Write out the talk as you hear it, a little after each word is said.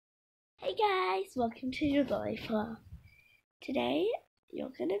Hi guys, welcome to your Lollipop. Today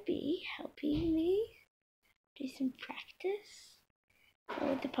you're gonna be helping me do some practice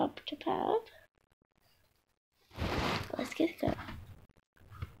for the pop to pub. Let's get going.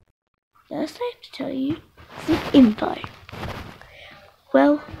 First I have to tell you some info.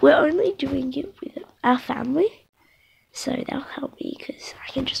 Well, we're only doing it with our family, so that'll help me because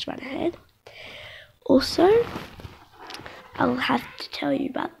I can just run ahead. Also, I'll have to tell you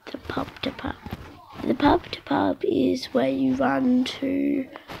about the pub to pub. The pub to pub is where you run to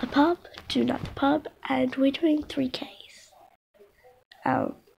a pub, to another pub, and we're doing 3Ks.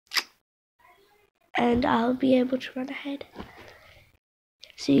 And I'll be able to run ahead.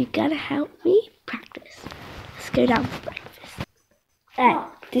 So you're gonna help me practice. Let's go down for breakfast.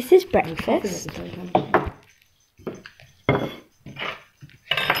 Alright, this is breakfast.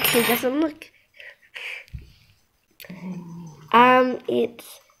 It doesn't look.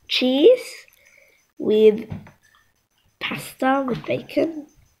 It's cheese with pasta with bacon.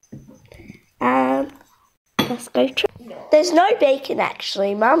 Let's go try. There's no bacon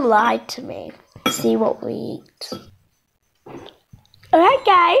actually. Mum lied to me. See what we eat. Alright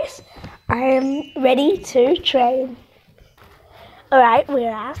guys, I am ready to train. Alright, we're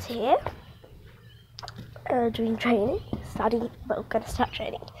out here doing training. We're gonna start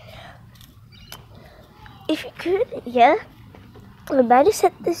training. If you could, I might have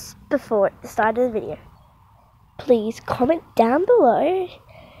said this before at the start of the video. Please comment down below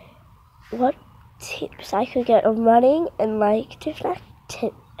what tips I could get on running and like different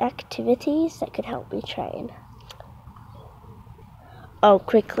activities that could help me train. Oh,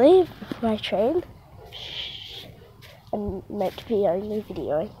 quickly before I train, I'm meant to be only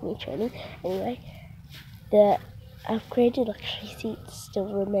videoing me training. Anyway, the upgraded luxury seats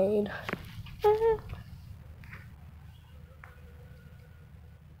still remain.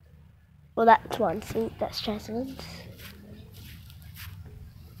 Well, that's one seat, that's Jasmine's.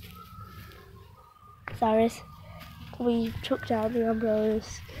 Sarah's. We took down the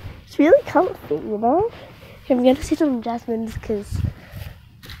umbrellas. It's really comfy, you know? I'm going to sit on Jasmine's because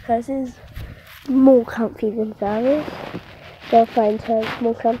hers is more comfy than Sarah's. They'll find hers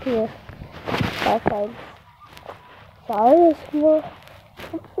more comfy. I'll find Sarah's more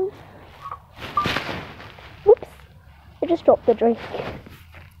comfy. Whoops, I just dropped the drink.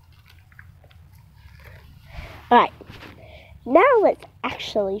 Alright, now let's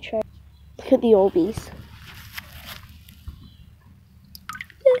actually try. Look at the Orbeez.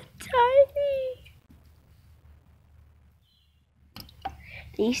 They're tiny.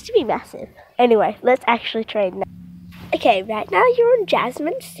 They used to be massive. Anyway, let's actually train now. Okay, right now you're on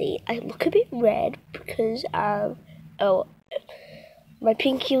Jasmine's seat. I look a bit red because, my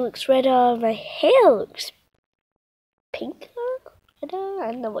pinky looks redder, my hair looks pinker? I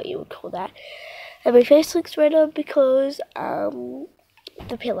don't know what you would call that. And my face looks redder because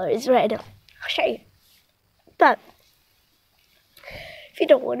the pillow is red. I'll show you. But if you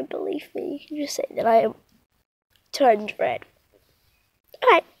don't want to believe me, you can just say that I am turned red.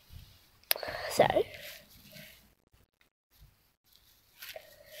 Alright. So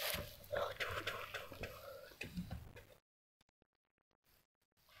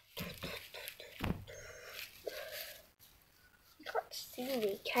you can't see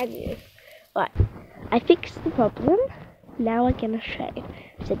me, can you? Right, I fixed the problem. Now we're gonna train.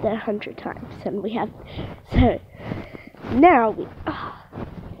 I said that 100 times, and we have. So now we.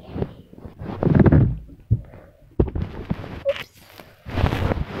 Oops.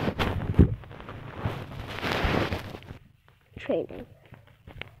 Training.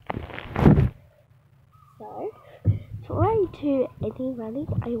 So before I do any running,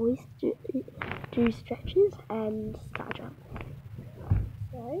 I always do stretches and star jumps.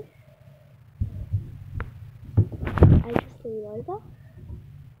 So I just lean over,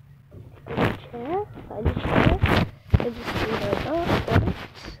 find a chair, and just lean over on it.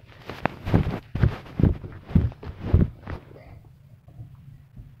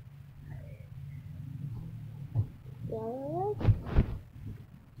 The other leg.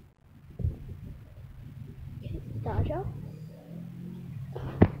 Okay, star jumps.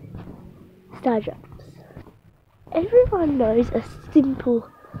 Star jumps. Everyone knows a simple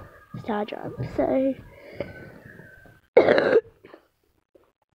star jump, so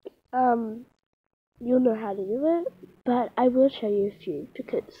you'll know how to do it, but I will show you a few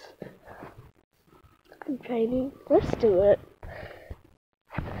because I'm training. Let's do it.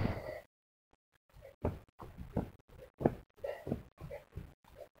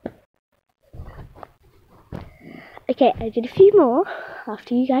 Okay, I did a few more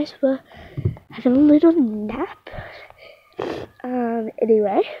after you guys were having a little nap.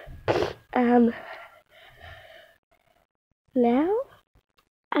 Anyway, Now,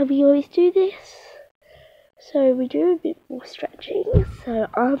 and we always do this, so we do a bit more stretching. So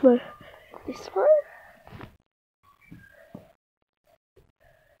this one,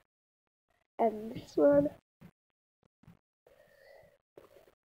 and this one.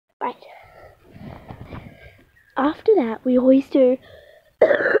 Right. After that, we always do.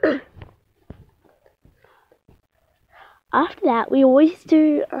 After that, we always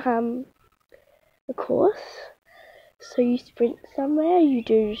do a course. So you sprint somewhere. You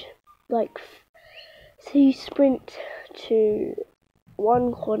do so you sprint to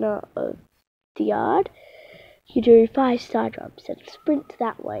one corner of the yard. You do 5 star jumps and sprint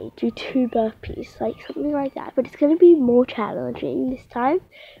that way. Do 2 burpees, like something like that. But it's going to be more challenging this time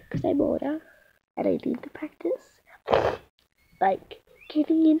because I'm older and I need the practice. Like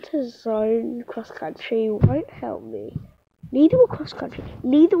getting into zone cross country won't help me. Neither will cross country.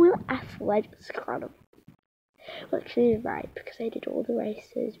 Neither will athletics kind of. Well, actually, right, because I did all the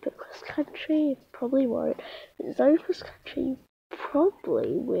races, but cross country probably won't. But zone cross country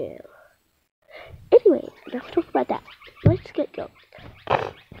probably will. Anyway, enough talk about that. Let's get going.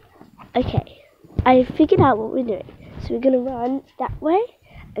 Okay, I figured out what we're doing. So we're gonna run that way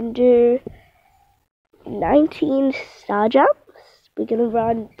and do 19 star jumps. We're gonna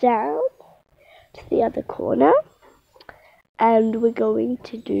run down to the other corner, and we're going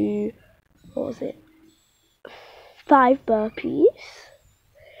to do 5 burpees.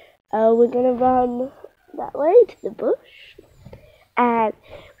 We're gonna run that way to the bush, and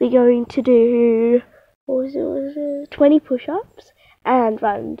we're going to do 20 push-ups and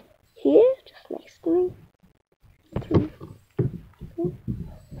run here just next to me. 3, 4.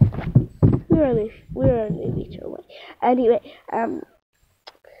 We're only a meter away. Anyway,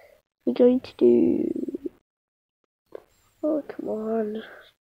 we're going to do. Oh, come on.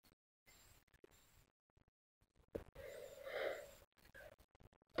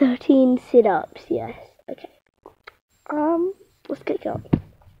 "13 sit-ups, yes. Okay. Let's get going.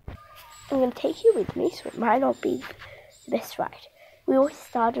 I'm going to take you with me, so it might not be the best ride. We always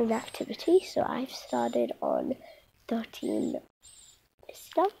start an activity, so I've started on 13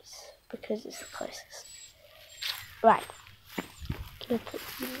 sit-ups because it's the closest. Right. I'm going to put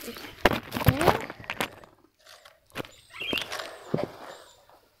you there.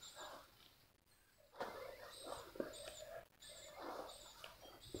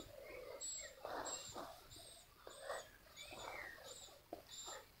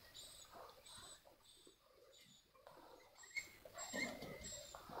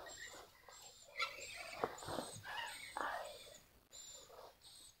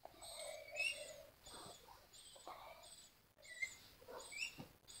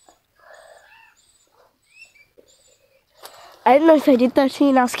 I don't know if I did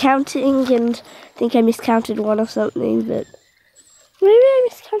 13, I was counting and I think I miscounted 1 or something, but maybe I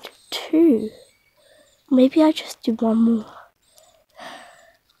miscounted 2. Maybe I just did 1 more.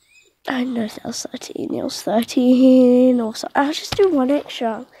 I don't know if that was 13, it was 13 or so. I'll just do 1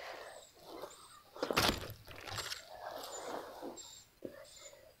 extra.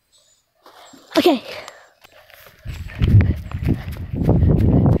 Okay.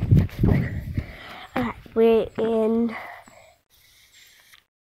 Alright, we're in.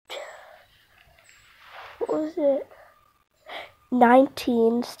 What was it?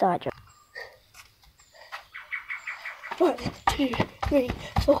 19 star jumps. 1, 2, 3,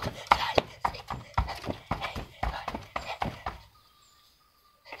 4, 5, 6, 7, 8, 9, 10,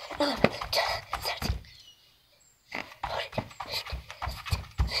 11, 12, 13, 14, 15,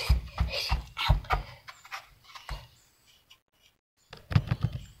 16, 18.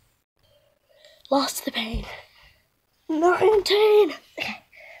 Lost the pain. 19. Okay.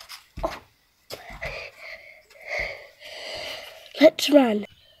 Oh. Let's run.